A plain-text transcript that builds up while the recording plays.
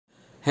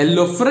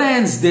Hello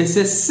friends, this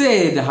is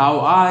Sid.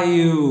 How are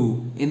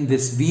you? In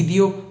this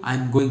video,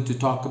 I'm going to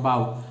talk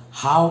about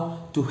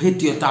how to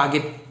hit your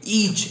target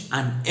each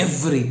and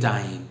every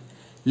time.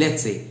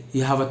 Let's say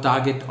you have a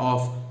target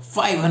of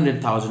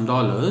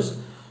 $500,000.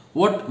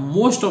 What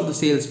most of the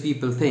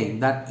salespeople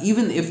think that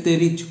even if they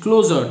reach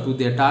closer to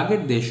their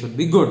target, they should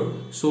be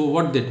good. So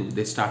what they do,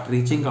 they start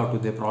reaching out to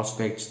their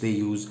prospects. They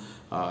use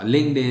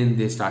LinkedIn,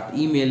 they start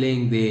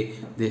emailing, they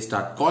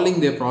start calling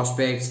their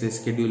prospects, they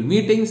schedule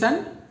meetings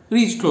and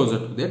reach closer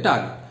to their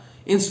target.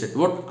 Instead,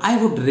 what I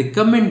would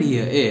recommend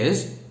here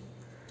is,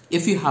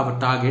 if you have a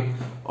target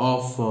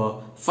of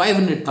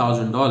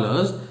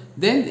 $500,000,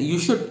 then you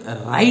should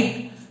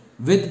write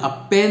with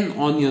a pen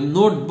on your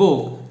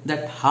notebook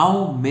that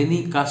how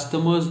many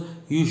customers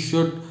you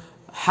should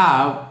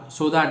have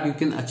so that you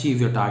can achieve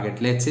your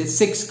target. Let's say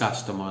 6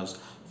 customers.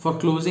 For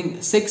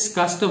closing 6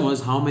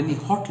 customers, how many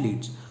hot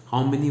leads,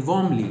 how many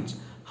warm leads,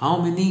 how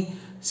many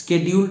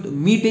scheduled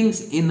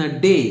meetings in a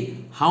day,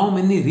 how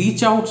many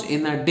reach outs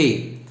in a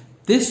day.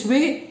 This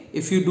way,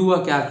 if you do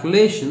a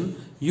calculation,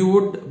 you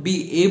would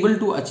be able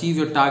to achieve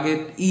your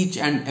target each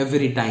and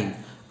every time.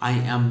 I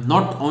am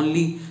not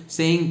only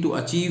saying to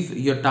achieve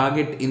your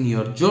target in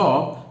your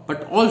job,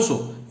 but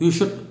also you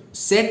should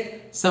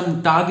set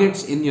some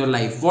targets in your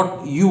life,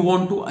 what you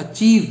want to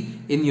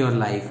achieve in your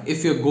life.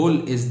 If your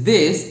goal is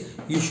this,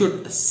 you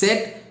should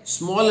set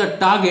smaller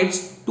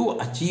targets to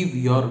achieve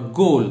your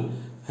goal.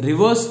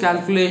 Reverse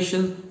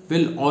calculation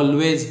will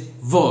always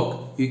work.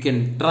 You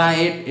can try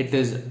it. It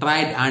is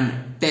tried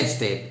and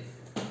tested.